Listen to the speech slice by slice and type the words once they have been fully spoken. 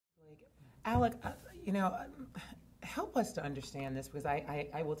Alec, you know, help us to understand this, because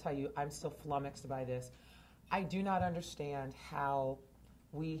I will tell you, I'm still flummoxed by this. I do not understand how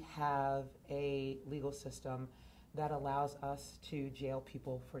we have a legal system that allows us to jail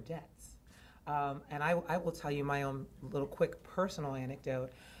people for debts. And I will tell you my own little quick personal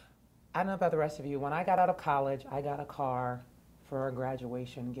anecdote. I don't know about the rest of you. When I got out of college, I got a car for a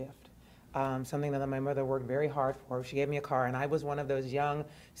graduation gift. Something that my mother worked very hard for. She gave me a car, and I was one of those young,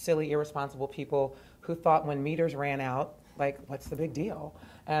 silly, irresponsible people who thought when meters ran out, like, what's the big deal?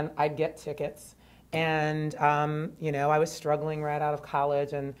 And I'd get tickets. And, you know, I was struggling right out of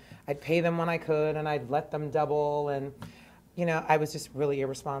college, and I'd pay them when I could, and I'd let them double. And, you know, I was just really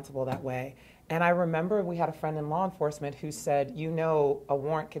irresponsible that way. And I remember we had a friend in law enforcement who said, you know, a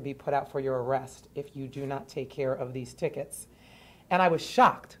warrant could be put out for your arrest if you do not take care of these tickets. And I was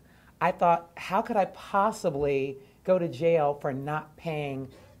shocked. I thought, how could I possibly go to jail for not paying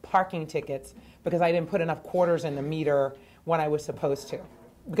parking tickets because I didn't put enough quarters in the meter when I was supposed to?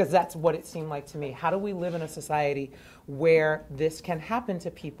 Because that's what it seemed like to me. How do we live in a society where this can happen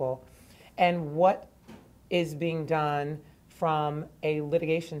to people? And what is being done from a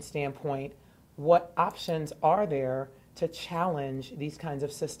litigation standpoint? What options are there to challenge these kinds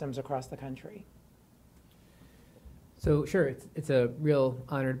of systems across the country? So sure, it's a real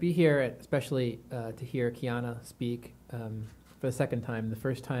honor to be here, especially to hear Kiana speak for the second time. The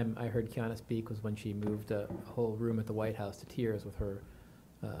first time I heard Kiana speak was when she moved a whole room at the White House to tears with her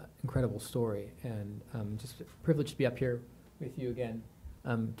incredible story. And just privileged to be up here with you again,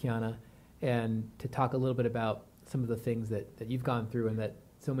 Kiana, and to talk a little bit about some of the things that you've gone through and that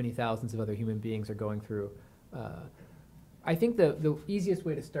so many thousands of other human beings are going through. I think the easiest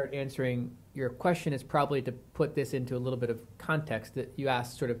way to start answering your question is probably to put this into a little bit of context. That you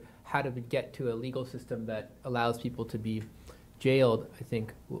asked sort of how do we get to a legal system that allows people to be jailed, I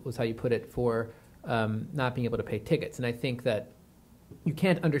think was how you put it, for not being able to pay tickets. And I think that you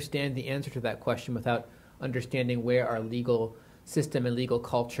can't understand the answer to that question without understanding where our legal system and legal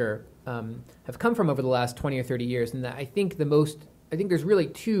culture have come from over the last 20 or 30 years. And that I think there's really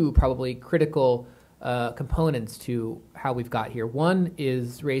two probably critical components to how we've got here. One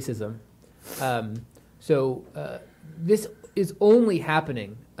is racism. This is only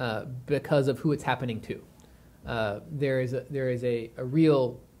happening because of who it's happening to. There is a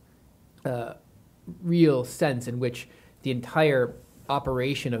real sense in which the entire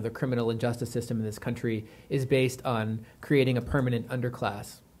operation of the criminal injustice system in this country is based on creating a permanent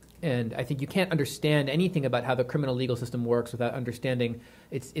underclass. And I think you can't understand anything about how the criminal legal system works without understanding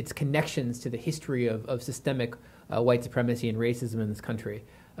its connections to the history of systemic white supremacy and racism in this country.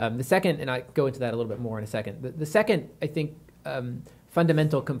 The second, and I go into that a little bit more in a second, the second, I think,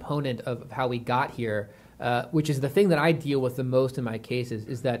 fundamental component of how we got here, which is the thing that I deal with the most in my cases,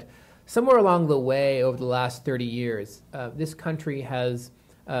 is that somewhere along the way over the last 30 years, this country has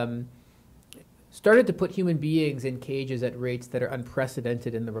started to put human beings in cages at rates that are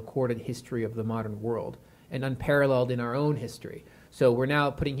unprecedented in the recorded history of the modern world and unparalleled in our own history. So we're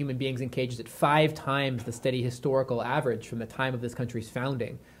now putting human beings in cages at 5 times the steady historical average from the time of this country's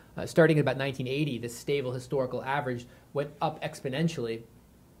founding. Starting at about 1980, this stable historical average went up exponentially.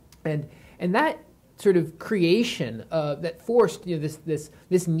 And that sort of creation that forced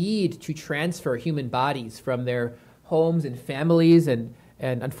this need to transfer human bodies from their homes and families and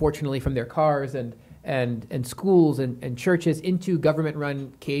unfortunately from their cars and schools and churches into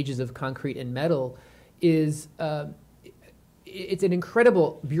government-run cages of concrete and metal is it's an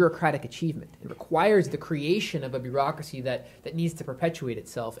incredible bureaucratic achievement. It requires the creation of a bureaucracy that needs to perpetuate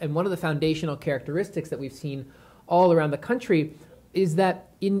itself. And one of the foundational characteristics that we've seen all around the country is that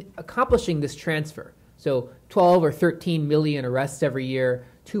in accomplishing this transfer, so 12 or 13 million arrests every year,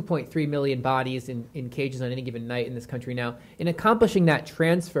 2.3 million bodies in cages on any given night in this country now. In accomplishing that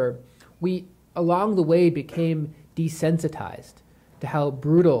transfer, we, along the way, became desensitized to how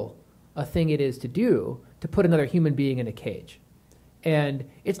brutal a thing it is to do to put another human being in a cage. And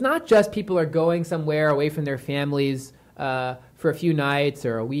it's not just people are going somewhere away from their families for a few nights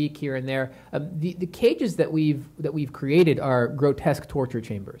or a week here and there. The cages that we've created are grotesque torture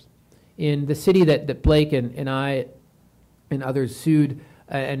chambers. In the city that Blake and I and others sued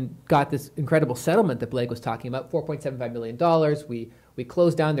and got this incredible settlement that Blake was talking about, $4.75 million. We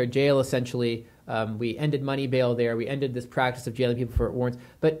closed down their jail, essentially. We ended money bail there. We ended this practice of jailing people for warrants.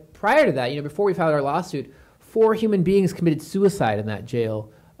 But prior to that, before we filed our lawsuit, 4 human beings committed suicide in that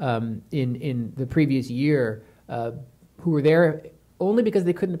jail in the previous year, who were there only because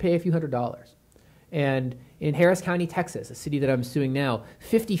they couldn't pay a few $100s. And In Harris County, Texas, a city that I'm suing now,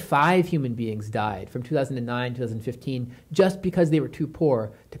 55 human beings died from 2009 to 2015 just because they were too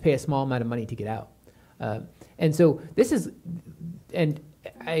poor to pay a small amount of money to get out. And so this is, and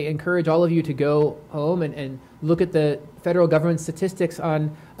I encourage all of you to go home and look at the federal government statistics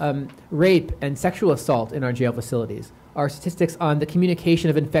on rape and sexual assault in our jail facilities, our statistics on the communication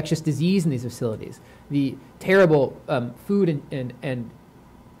of infectious disease in these facilities, the terrible food and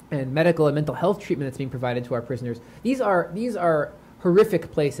medical and mental health treatment that's being provided to our prisoners. These are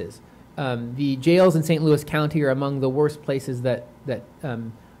horrific places. The jails in St. Louis County are among the worst places that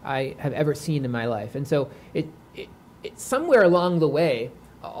I have ever seen in my life. And so it somewhere along the way,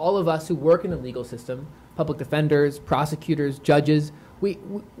 all of us who work in the legal system, public defenders, prosecutors, judges, we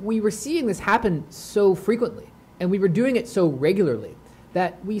were seeing this happen so frequently, and we were doing it so regularly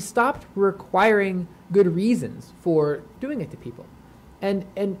that we stopped requiring good reasons for doing it to people. And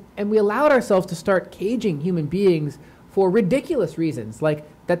we allowed ourselves to start caging human beings for ridiculous reasons, like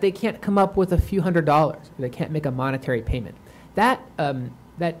that they can't come up with a few $100s, or they can't make a monetary payment. That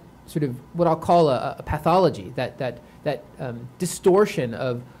sort of what I'll call a pathology, that distortion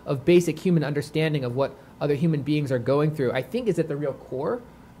of basic human understanding of what other human beings are going through, I think is at the real core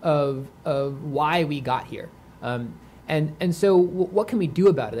of why we got here. And so what can we do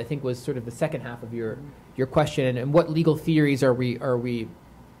about it, I think was sort of the second half of your question, and what legal theories are we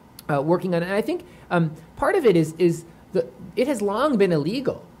working on. And I think part of it is it has long been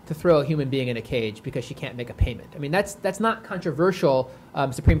illegal to throw a human being in a cage because she can't make a payment. I mean, that's not controversial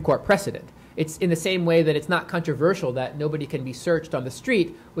Supreme Court precedent. It's in the same way that it's not controversial that nobody can be searched on the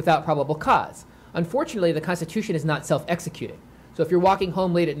street without probable cause. Unfortunately, the Constitution is not self-executing. So if you're walking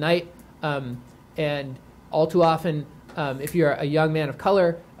home late at night, and all too often, if you're a young man of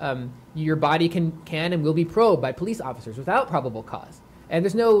color, your body can and will be probed by police officers without probable cause. And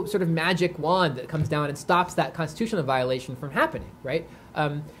there's no sort of magic wand that comes down and stops that constitutional violation from happening, right?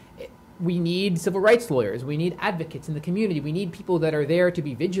 We need civil rights lawyers. We need advocates in the community. We need people that are there to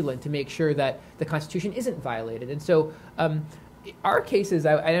be vigilant to make sure that the Constitution isn't violated. And so our cases,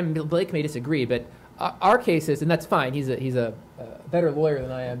 Blake may disagree, but our cases, and that's fine, he's a better lawyer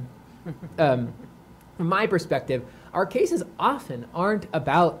than I am. From my perspective, our cases often aren't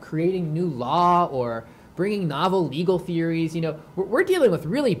about creating new law or bringing novel legal theories. You know, we're dealing with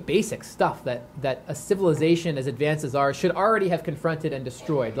really basic stuff that a civilization as advanced as ours should already have confronted and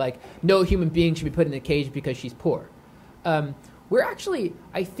destroyed, like no human being should be put in a cage because she's poor. We're actually,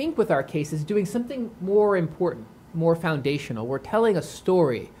 I think with our cases, doing something more important, more foundational. We're telling a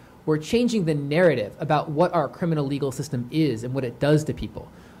story. We're changing the narrative about what our criminal legal system is and what it does to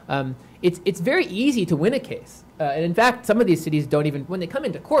people. It's very easy to win a case. And in fact, some of these cities don't even, when they come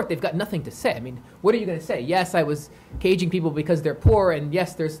into court, they've got nothing to say. I mean, what are you going to say? Yes, I was caging people because they're poor, and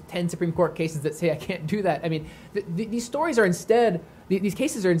yes, there's 10 Supreme Court cases that say I can't do that. I mean, these stories are instead, these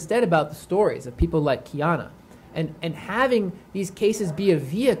cases are instead about the stories of people like Kiana. And having these cases be a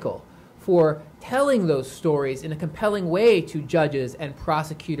vehicle for telling those stories in a compelling way to judges and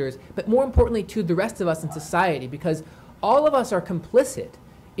prosecutors, but more importantly to the rest of us in society, because all of us are complicit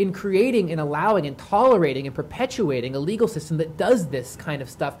in creating and allowing and tolerating and perpetuating a legal system that does this kind of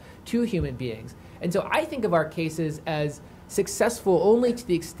stuff to human beings. And so I think of our cases as successful only to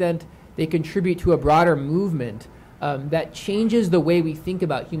the extent they contribute to a broader movement that changes the way we think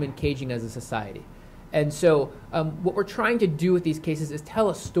about human caging as a society. And so what we're trying to do with these cases is tell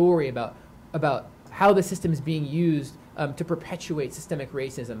a story about how the system is being used to perpetuate systemic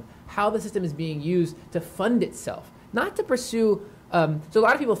racism, how the system is being used to fund itself, not to pursue. So a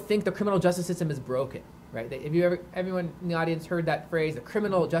lot of people think the criminal justice system is broken, right? Have everyone in the audience heard that phrase, the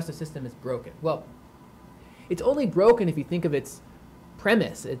criminal justice system is broken? Well, it's only broken if you think of its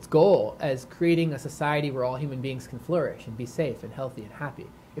premise, its goal, as creating a society where all human beings can flourish and be safe and healthy and happy.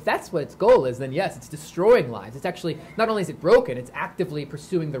 If that's what its goal is, then yes, it's destroying lives. It's actually, not only is it broken, it's actively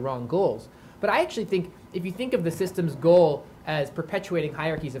pursuing the wrong goals. But I actually think if you think of the system's goal as perpetuating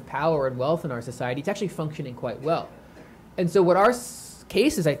hierarchies of power and wealth in our society, it's actually functioning quite well. And so what our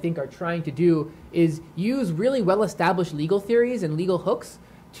cases, I think, are trying to do is use really well-established legal theories and legal hooks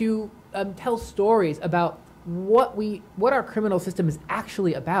to tell stories about what our criminal system is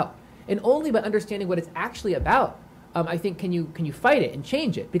actually about. And only by understanding what it's actually about, I think, can you fight it and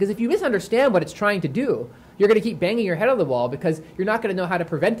change it. Because if you misunderstand what it's trying to do, you're going to keep banging your head on the wall because you're not going to know how to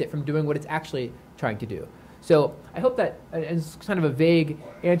prevent it from doing what it's actually trying to do. So I hope that is kind of a vague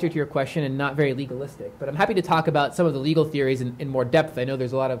answer to your question and not very legalistic. But I'm happy to talk about some of the legal theories in more depth. I know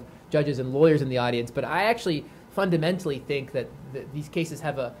there's a lot of judges and lawyers in the audience, but I actually fundamentally think that these cases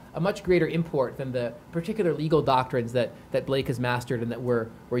have a much greater import than the particular legal doctrines that Blake has mastered and that we're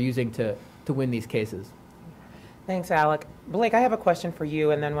using to win these cases. Thanks, Alec. Blake, I have a question for you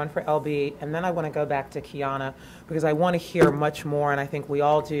and then one for LB, and then I want to go back to Kiana because I want to hear much more, and I think we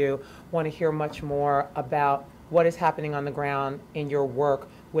all do want to hear much more about what is happening on the ground in your work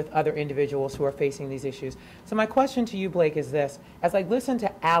with other individuals who are facing these issues. So my question to you, Blake, is this. As I listen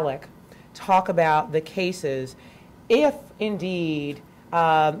to Alec talk about the cases, if indeed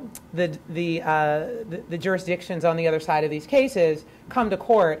the jurisdictions on the other side of these cases come to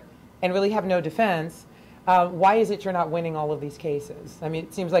court and really have no defense, why is it you're not winning all of these cases? I mean,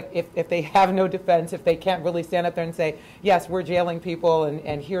 it seems like if they have no defense, if they can't really stand up there and say, yes, we're jailing people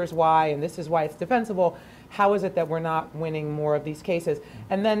and here's why and this is why it's defensible, how is it that we're not winning more of these cases?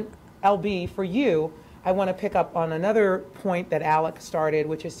 And then, LB, for you, I want to pick up on another point that Alec started,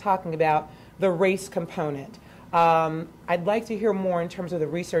 which is talking about the race component. I'd like to hear more in terms of the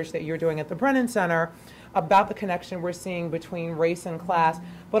research that you're doing at the Brennan Center about the connection we're seeing between race and class,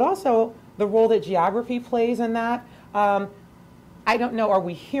 but also the role that geography plays in that. I don't know, are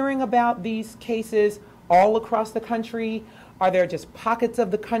we hearing about these cases all across the country? Are there just pockets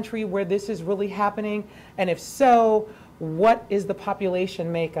of the country where this is really happening? And if so, what is the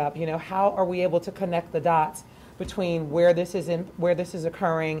population makeup? You know, how are we able to connect the dots between where this is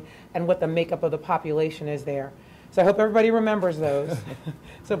occurring and what the makeup of the population is there? So I hope everybody remembers those.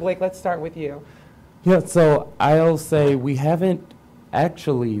 So Blake, let's start with you. Yeah, so I'll say we haven't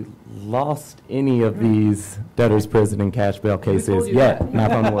actually lost any of these debtor's prison and cash bail cases yet,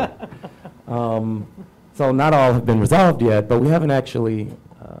 knock on wood. So not all have been resolved yet, but we haven't actually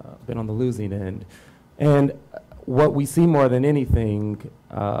been on the losing end. And what we see more than anything,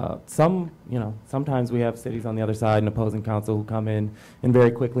 sometimes we have cities on the other side and opposing counsel who come in and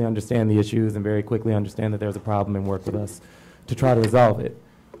very quickly understand the issues and very quickly understand that there's a problem and work with us to try to resolve it.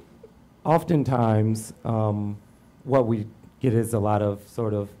 Oftentimes, what we get is a lot of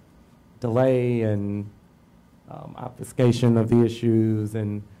sort of delay and obfuscation of the issues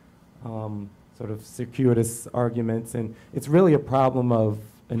and sort of circuitous arguments, and it's really a problem of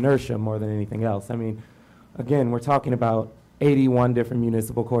inertia more than anything else. I mean, again, we're talking about 81 different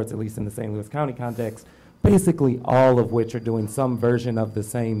municipal courts, at least in the St. Louis County context, basically all of which are doing some version of the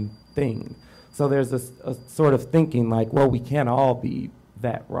same thing. So there's a sort of thinking like, well, we can't all be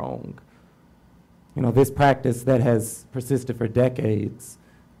that wrong. You know, this practice that has persisted for decades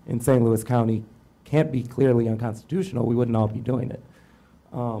in St. Louis County can't be clearly unconstitutional. We wouldn't all be doing it.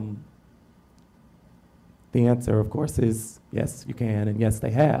 The answer, of course, is yes, you can, and yes,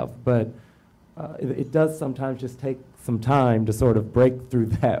 they have. But it does sometimes just take some time to sort of break through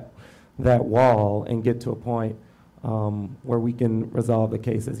that wall and get to a point where we can resolve the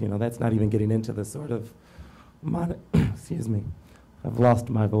cases. You know, that's not even getting into the sort of, excuse me, I've lost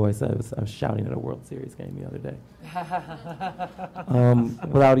my voice. I was shouting at a World Series game the other day.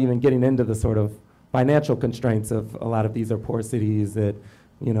 Without even getting into the sort of financial constraints of a lot of these are poor cities that,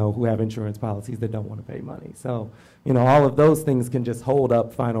 you know, who have insurance policies that don't want to pay money. So, you know, all of those things can just hold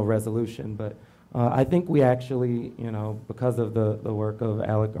up final resolution. But I think we actually, you know, because of the work of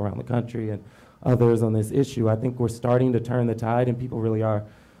Alec around the country and others on this issue, I think we're starting to turn the tide, and people really are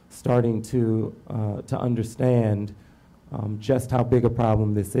starting to understand just how big a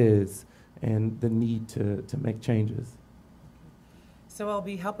problem this is and the need to make changes. So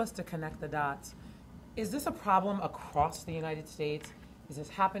LB, help us to connect the dots. Is this a problem across the United States? Is this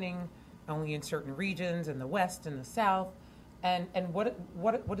happening only in certain regions, in the West and the South? And what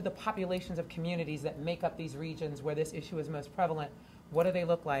are the populations of communities that make up these regions where this issue is most prevalent? What do they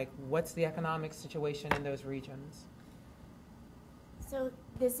look like? What's the economic situation in those regions? So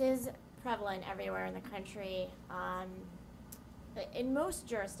this is prevalent everywhere in the country. In most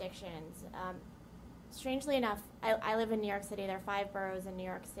jurisdictions, strangely enough, I live in New York City. There are 5 boroughs in New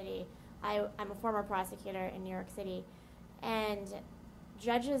York City. I'm a former prosecutor in New York City. And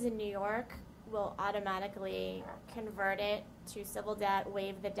judges in New York will automatically convert it to civil debt,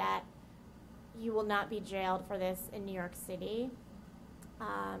 waive the debt. You will not be jailed for this in New York City.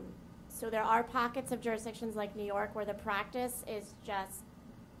 So there are pockets of jurisdictions like New York where the practice is just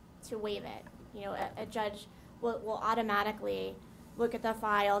to waive it. You know, a judge will automatically look at the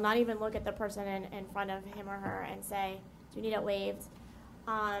file, not even look at the person in front of him or her and say, do you need it waived?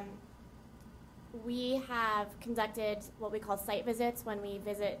 We have conducted what we call site visits when we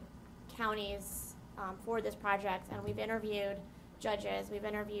visit counties for this project, and we've interviewed judges, we've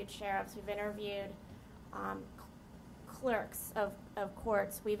interviewed sheriffs, we've interviewed clerks of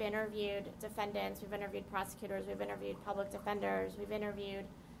courts, we've interviewed defendants, we've interviewed prosecutors, we've interviewed public defenders, we've interviewed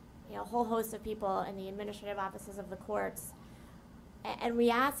a whole host of people in the administrative offices of the courts, and we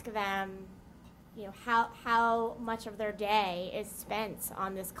ask them, how much of their day is spent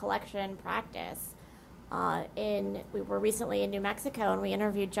on this collection practice. We were recently in New Mexico, and we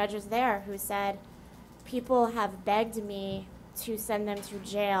interviewed judges there who said, people have begged me to send them to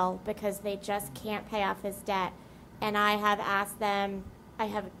jail because they just can't pay off this debt. And I have asked them, I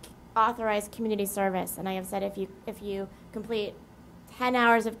have authorized community service, and I have said, if you complete 10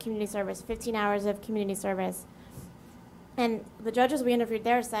 hours of community service, 15 hours of community service. And the judges we interviewed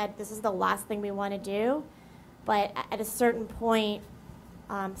there said, this is the last thing we want to do. But at a certain point,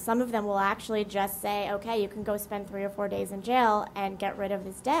 some of them will actually just say, okay, you can go spend 3 or 4 days in jail and get rid of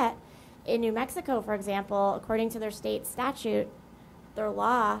this debt. In New Mexico, for example, according to their state statute, their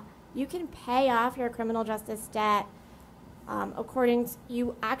law, you can pay off your criminal justice debt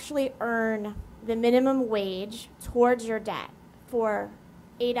you actually earn the minimum wage towards your debt for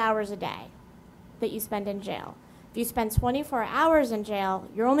 8 hours a day that you spend in jail. If you spend 24 hours in jail,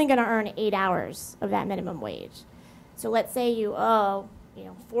 you're only going to earn 8 hours of that minimum wage. So let's say you owe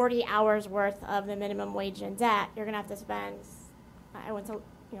 40 hours worth of the minimum wage in debt, you're going to have to spend,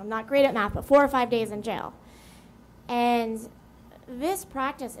 I'm not great at math, but 4 or 5 days in jail. And this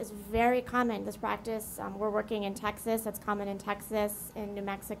practice is very common. This practice, we're working in Texas. It's common in Texas, in New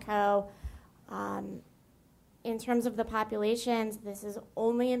Mexico. In terms of the populations, this is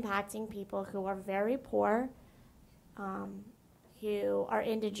only impacting people who are very poor, who are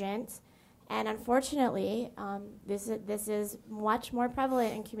indigent. And unfortunately, this is much more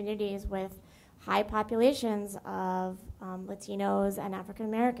prevalent in communities with high populations of Latinos and African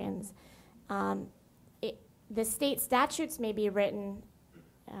Americans. The state statutes may be written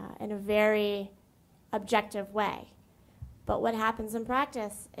in a very objective way, but what happens in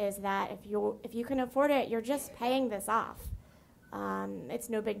practice is that if you can afford it, you're just paying this off. It's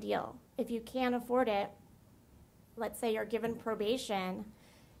no big deal. If you can't afford it, let's say you're given probation,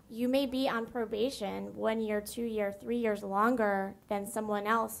 you may be on probation 1 year, 2 year, 3 years longer than someone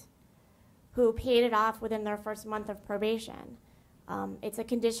else who paid it off within their first month of probation. It's a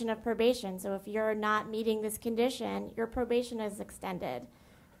condition of probation, so if you're not meeting this condition, your probation is extended.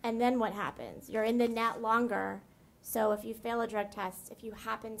 And then what happens? You're in the net longer, so if you fail a drug test, if you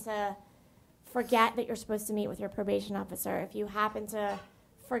happen to forget that you're supposed to meet with your probation officer, if you happen to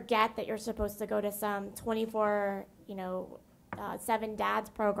forget that you're supposed to go to some 24/7 dads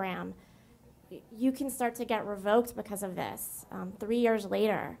program, you can start to get revoked because of this 3 years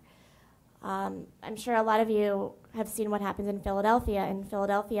later. I'm sure a lot of you have seen what happens in Philadelphia. In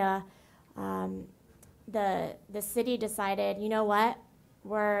Philadelphia, the city decided, you know what,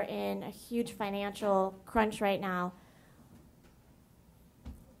 we're in a huge financial crunch right now.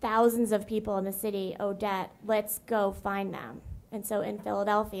 Thousands of people in the city owe debt. Let's go find them. And so in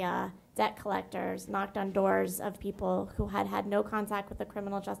Philadelphia, debt collectors knocked on doors of people who had had no contact with the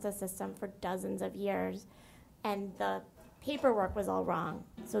criminal justice system for dozens of years, and the paperwork was all wrong.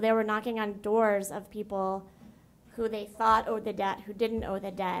 So they were knocking on doors of people who they thought owed the debt, who didn't owe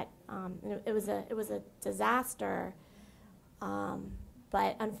the debt. It was a disaster.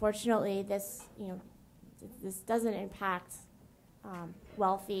 But unfortunately, this doesn't impact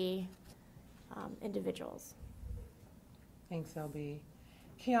wealthy individuals. Thanks, LB.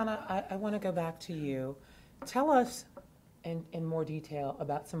 Kiana, I want to go back to you. Tell us in more detail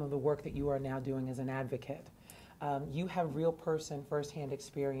about some of the work that you are now doing as an advocate. You have real person, firsthand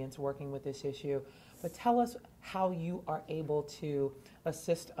experience working with this issue, but tell us how you are able to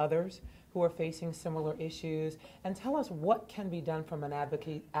assist others who are facing similar issues, and tell us what can be done from an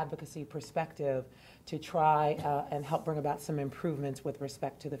advocacy perspective to try and help bring about some improvements with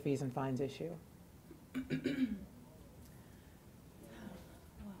respect to the fees and fines issue.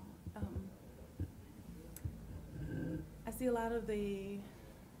 I see a lot of the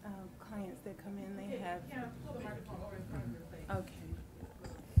clients that come in, they have, okay.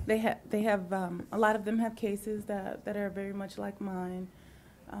 They have a lot of them have cases that are very much like mine.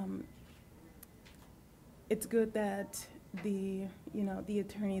 It's good that the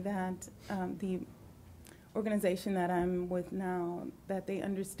attorney that the organization that I'm with now, that they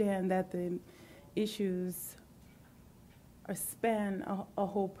understand that the issues span a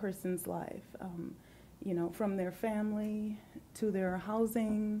whole person's life. From their family to their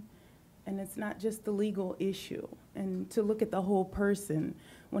housing, and it's not just the legal issue. And to look at the whole person,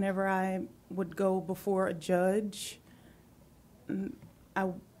 whenever I would go before a judge,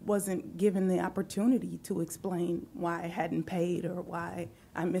 I wasn't given the opportunity to explain why I hadn't paid or why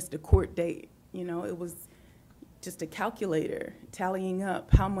I missed a court date. It was just a calculator tallying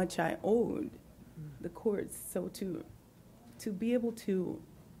up how much I owed the courts. So to be able to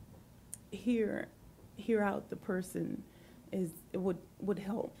hear out the person would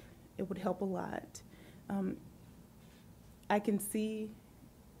help. It would help a lot. I can see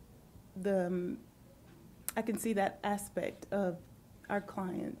the I can see that aspect of our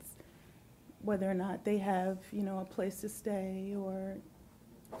clients, whether or not they have, you know, a place to stay or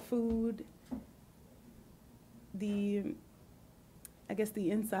food. I guess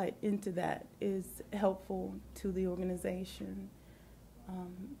the insight into that is helpful to the organization.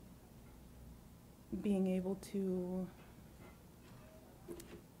 Being able to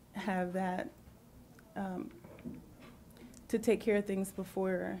have that, to take care of things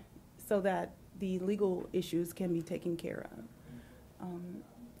before, so that the legal issues can be taken care of.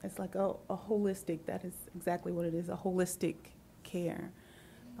 It's like a holistic, that is exactly what it is, a holistic care.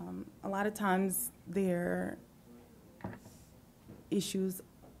 A lot of times their issues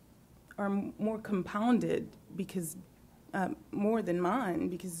are more compounded because, more than mine,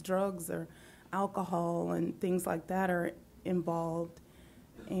 because drugs or alcohol and things like that are involved.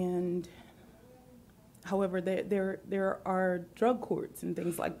 And however, there are drug courts and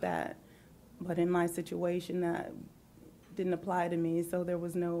things like that. But in my situation, that didn't apply to me, so there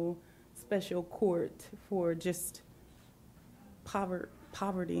was no special court for just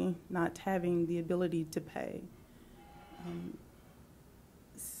poverty, not having the ability to pay.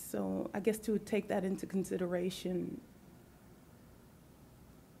 So I guess to take that into consideration,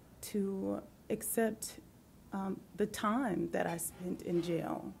 to accept the time that I spent in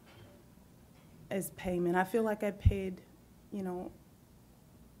jail as payment. I feel like I paid, you know,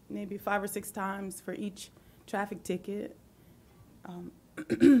 maybe 5 or 6 times for each traffic ticket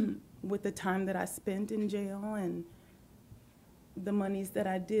with the time that I spent in jail and the monies that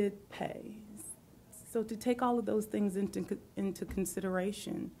I did pay. So to take all of those things into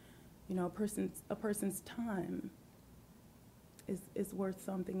consideration, you know, a person's time is worth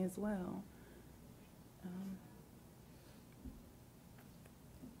something as well.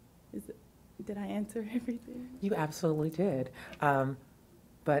 Did I answer everything? You absolutely did.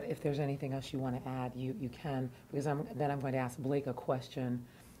 But if there's anything else you want to add, you can, because then I'm going to ask Blake a question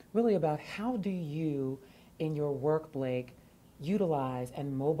really about how do you, in your work, Blake, utilize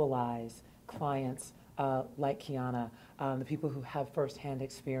and mobilize clients like Kiana, the people who have firsthand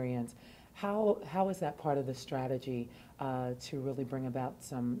experience. How is that part of the strategy to really bring about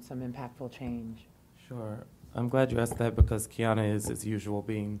some impactful change? Sure. I'm glad you asked that because Kiana is, as usual,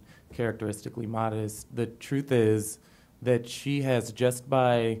 being characteristically modest. The truth is that she has, just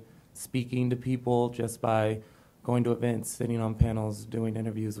by speaking to people, just by going to events, sitting on panels, doing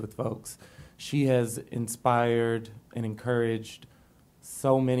interviews with folks, she has inspired and encouraged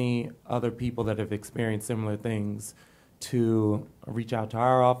so many other people that have experienced similar things to reach out to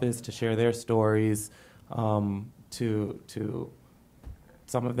our office, to share their stories, to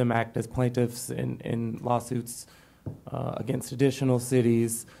some of them act as plaintiffs in lawsuits against additional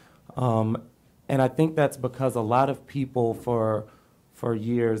cities. And I think that's because a lot of people for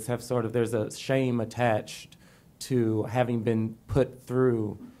years have sort of, there's a shame attached to having been put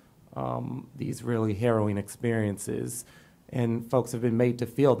through these really harrowing experiences. And folks have been made to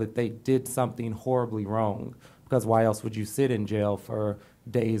feel that they did something horribly wrong, because why else would you sit in jail for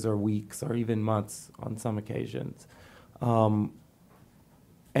days or weeks or even months on some occasions?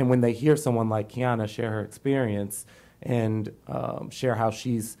 And when they hear someone like Kiana share her experience and share how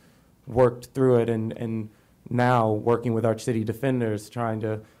she's worked through it and now working with our city defenders trying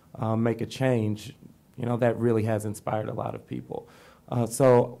to make a change, you know, that really has inspired a lot of people.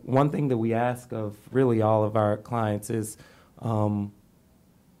 So one thing that we ask of really all of our clients is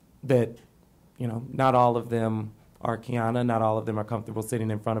that, you know, not all of them are Kiana, not all of them are comfortable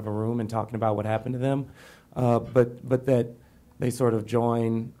sitting in front of a room and talking about what happened to them, but that they sort of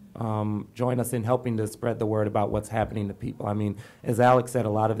join us in helping to spread the word about what's happening to people. I mean, as Alex said,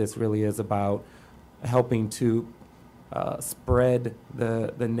 a lot of this really is about helping to spread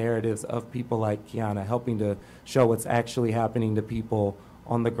the narratives of people like Kiana, helping to show what's actually happening to people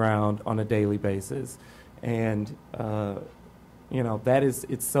on the ground on a daily basis. And, you know,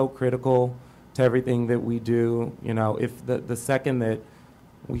 it's so critical to everything that we do. You know, if the second that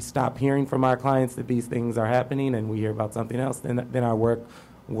we stop hearing from our clients that these things are happening and we hear about something else, then our work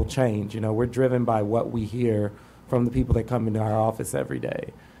will change. You know, we're driven by what we hear from the people that come into our office every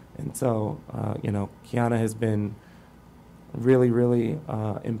day. And so, you know, Kiana has been really, really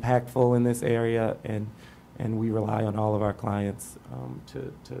impactful in this area, and we rely on all of our clients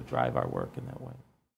to drive our work in that way.